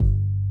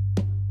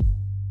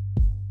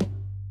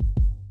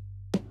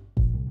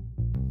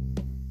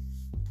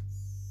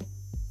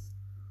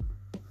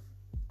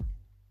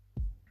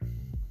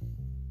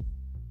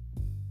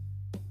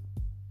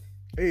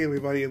Hey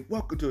everybody, and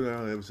welcome to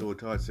another episode of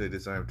Todd Said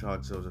This. I am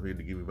Todd Sells. I'm here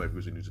to give you my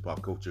views on news and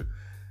pop culture.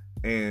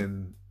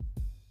 And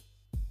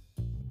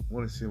I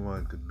want to send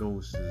my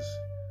condolences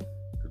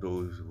to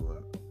those who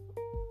have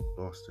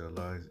lost their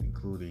lives,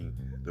 including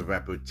the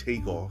rapper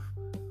Takeoff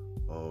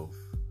of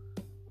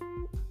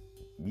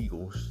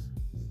Migos,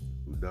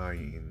 who died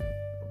in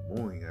a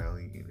bowling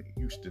alley in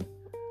Houston.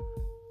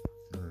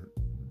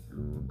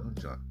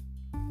 Gunshot.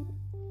 I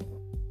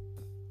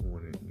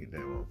wouldn't get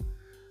that wrong.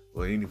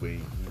 But anyway,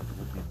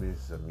 he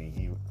missed. I mean,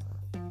 he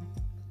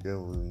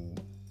definitely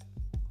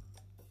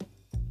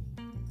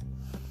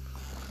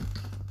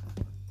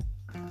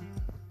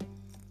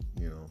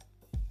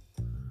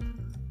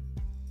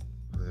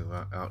put a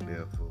lot out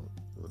there for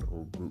the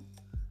whole group,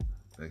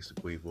 thanks to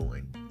Quavo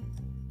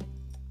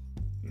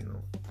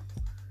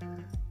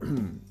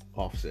and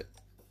Offset.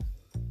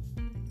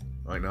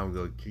 All right, now we're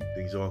gonna kick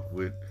things off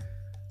with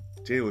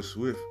Taylor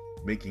Swift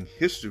making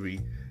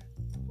history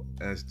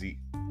as the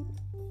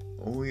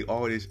only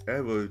artist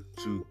ever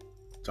to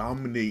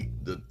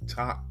dominate the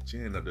top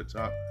 10 of the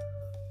top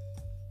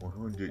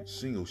 100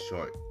 singles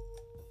chart.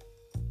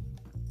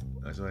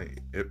 That's right.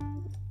 The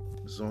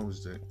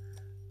songs that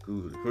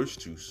include the first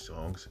two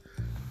songs,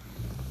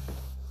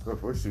 the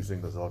first two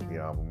singles off the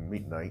album,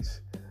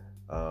 Midnights.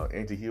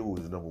 Anti-Hero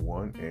was number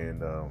one,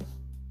 and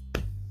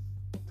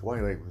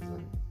Twilight was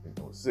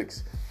number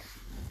 6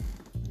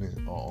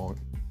 on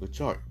the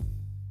chart.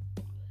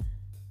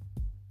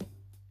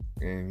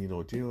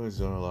 And Taylor's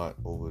done a lot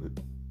over the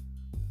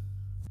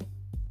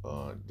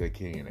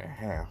decade and a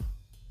half,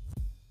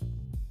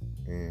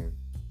 and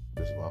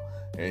just about,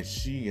 and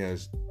she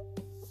has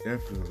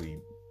definitely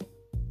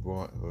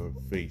brought her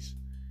face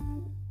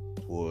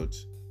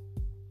towards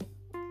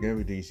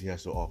everything she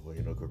has to offer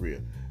in her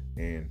career.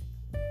 And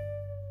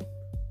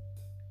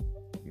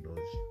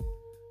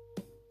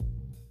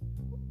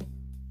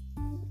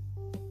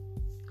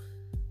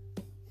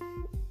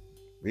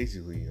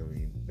basically,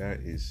 that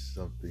is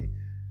something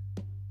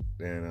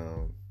that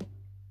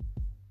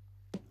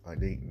I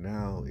think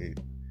now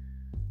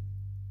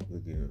we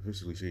can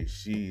officially say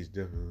she's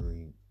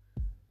definitely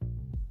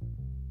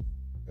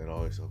an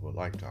artist of a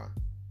lifetime.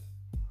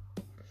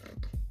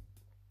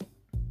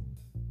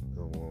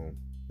 So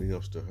big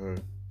ups to her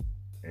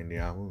and the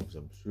albums.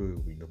 I'm sure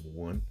it'll be number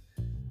one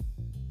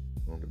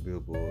on the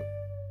Billboard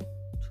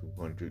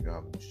 200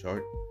 album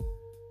chart.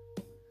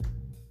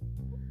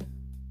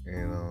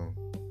 And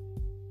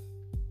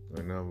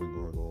right now we're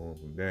gonna go on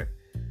from that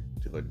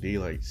to a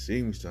daylight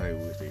savings time,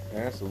 which they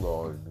passed a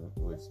law,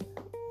 which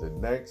the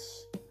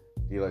next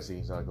daylight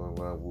savings time going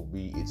around will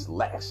be its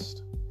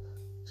last.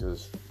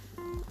 Just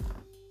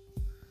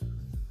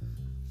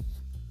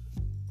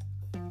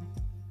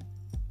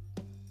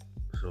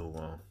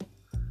so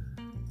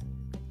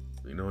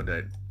we know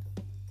that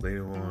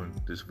later on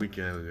this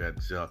weekend we got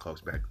the cell clocks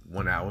back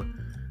 1 hour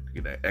to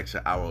get that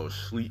extra hour of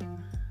sleep.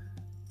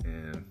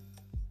 And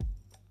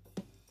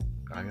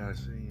I gotta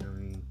say,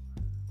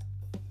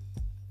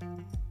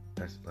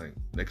 that's like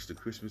next to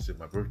Christmas and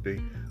my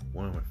birthday,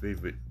 one of my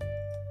favorite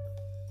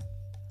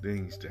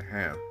things to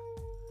have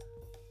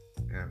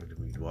having to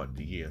be throughout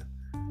the year.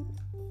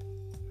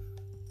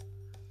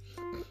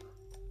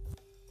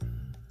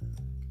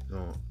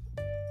 So,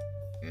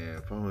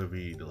 and probably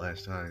be the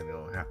last time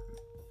that'll happen.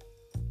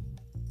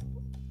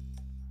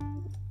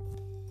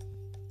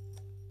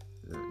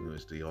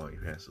 It's the all you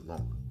had so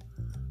long.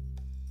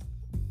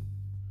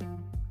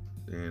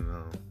 And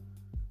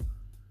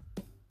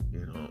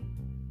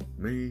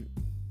many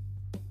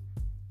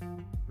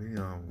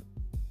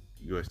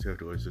U.S.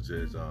 territories such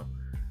as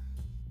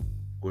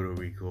Puerto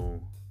Rico,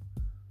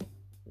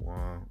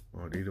 Guam,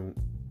 they don't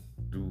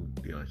do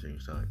daylight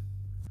savings time.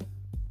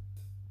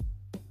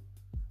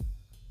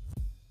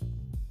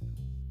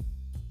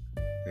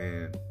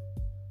 And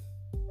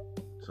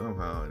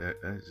somehow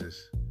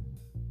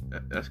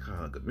that's kind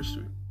of like a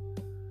mystery.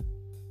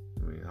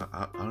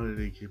 How do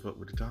they keep up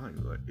with the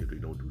time? Like, if they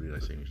don't do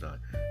daylight savings time,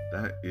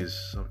 that is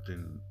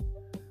something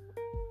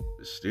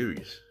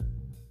mysterious.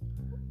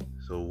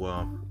 So,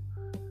 on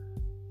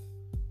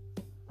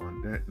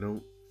that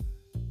note,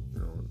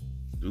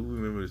 do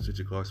remember to set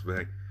your clocks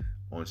back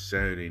on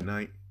Saturday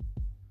night,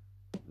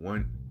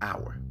 1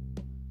 hour.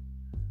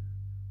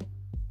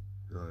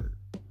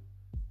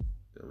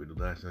 That'll be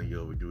the last time you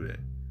ever do that.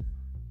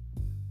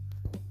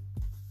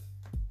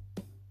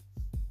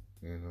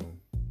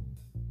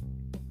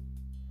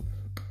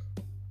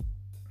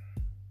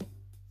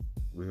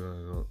 We're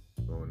gonna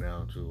go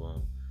now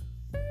to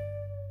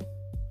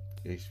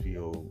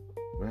HBO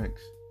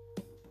Max.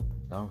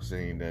 I'm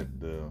saying that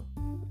the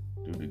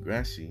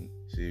Degrassi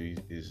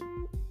series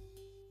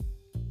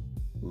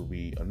will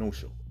be a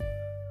no-show.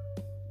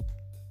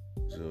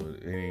 So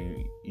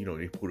they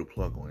put a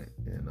plug on it,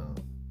 and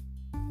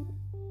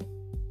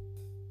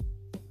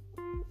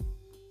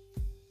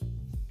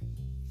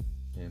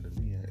to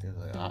me, it's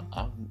like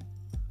I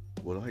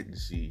would like to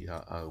see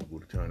how it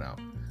would turn out.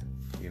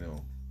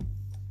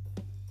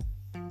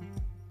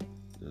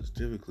 Because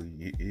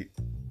typically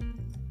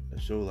a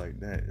show like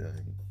that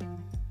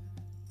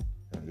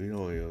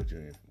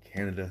from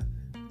Canada.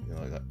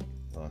 I got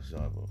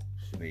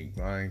Sinead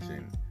Grimes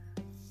and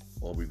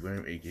Aubrey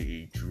Graham,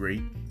 aka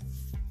Drake.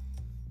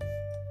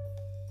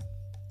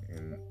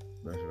 And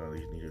that's what I at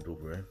least need to do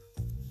for him.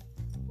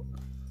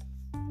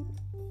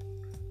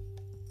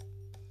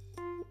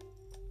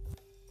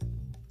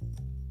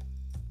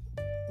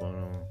 But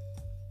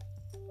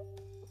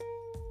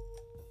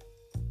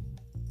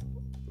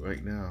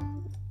right now,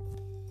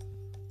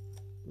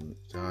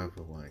 it's time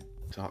for my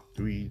top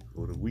 3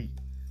 for the week.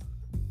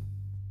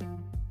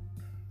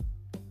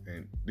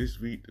 And this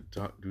week, the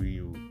top 3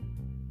 is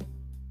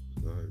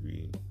going to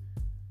be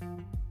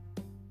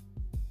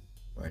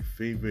my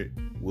favorite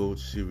World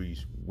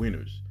Series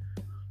winners.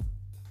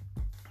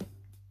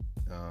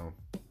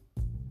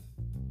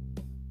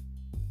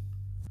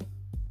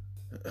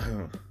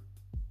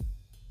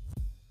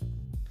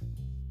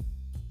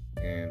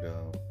 And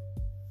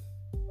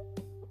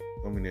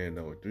coming in at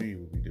number 3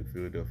 will be the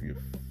Philadelphia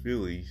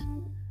Phillies,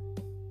 who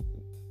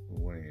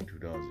won in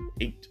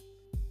 2008.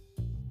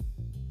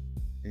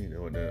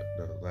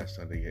 The last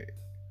time they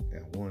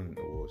had won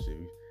the World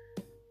Series.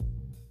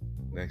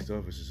 Next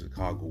up is the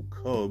Chicago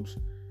Cubs,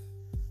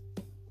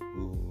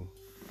 who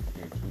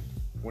in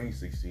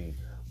 2016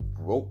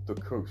 broke the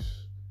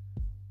curse,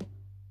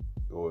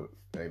 or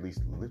at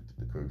least lifted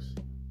the curse.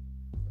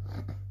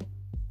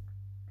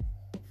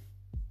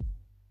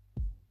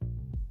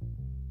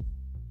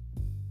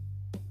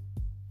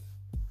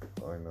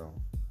 I know.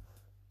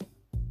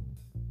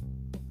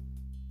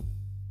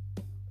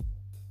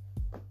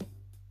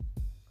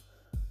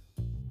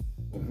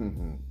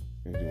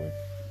 Anyway,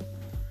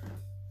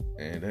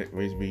 and that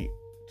brings me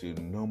to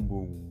number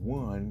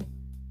 1,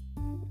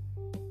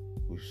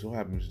 which so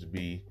happens to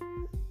be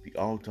the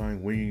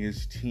all-time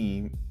winningest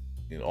team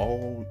in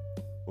all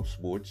of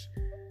sports,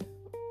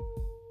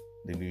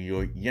 the New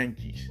York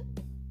Yankees.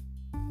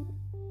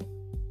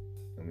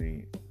 I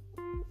mean,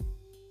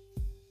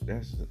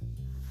 that's a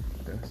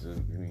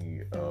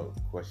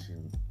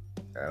question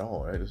at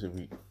all. Right? It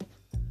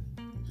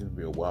shouldn't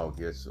be a wild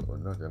guess or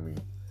nothing. I mean,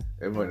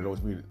 everybody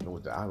knows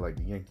that I like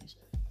the Yankees,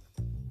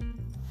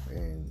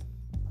 and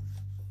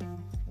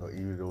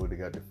even though they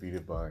got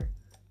defeated by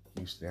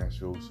Houston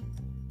Astros,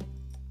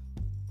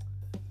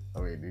 I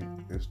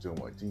mean they're still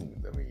my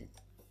team. I mean,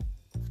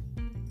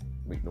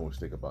 make no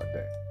mistake about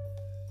that.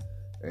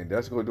 And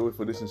that's gonna do it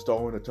for this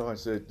installment of Todd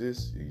Said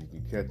This. You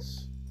can catch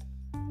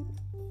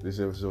this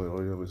episode or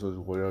other episodes,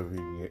 whatever you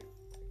can get.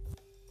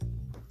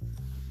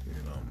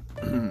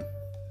 And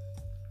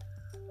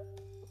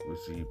we'll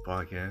see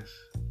podcasts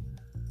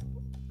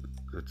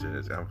such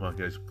as Apple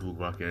Podcasts, Google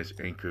Podcasts,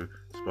 Anchor,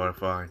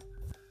 Spotify.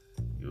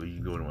 You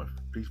can go to my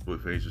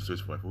Facebook page and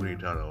search for my full name,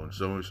 Tyler Owen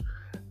Summers,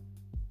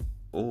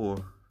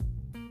 or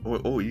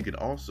you can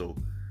also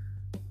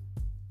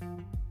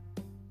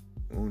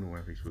go to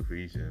my Facebook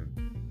page and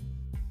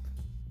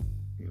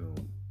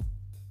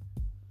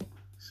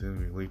send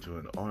me a link to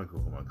an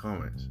article in my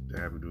comments that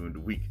happened during the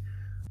week.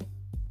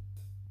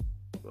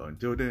 But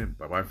until then,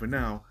 bye-bye for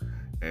now.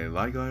 And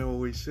like I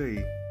always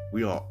say,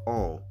 we are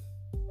all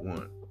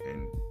one.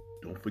 And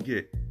don't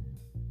forget,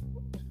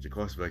 set your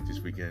clocks back this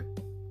weekend.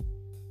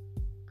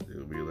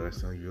 It'll be the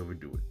last time you ever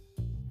do it.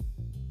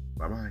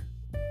 Bye-bye.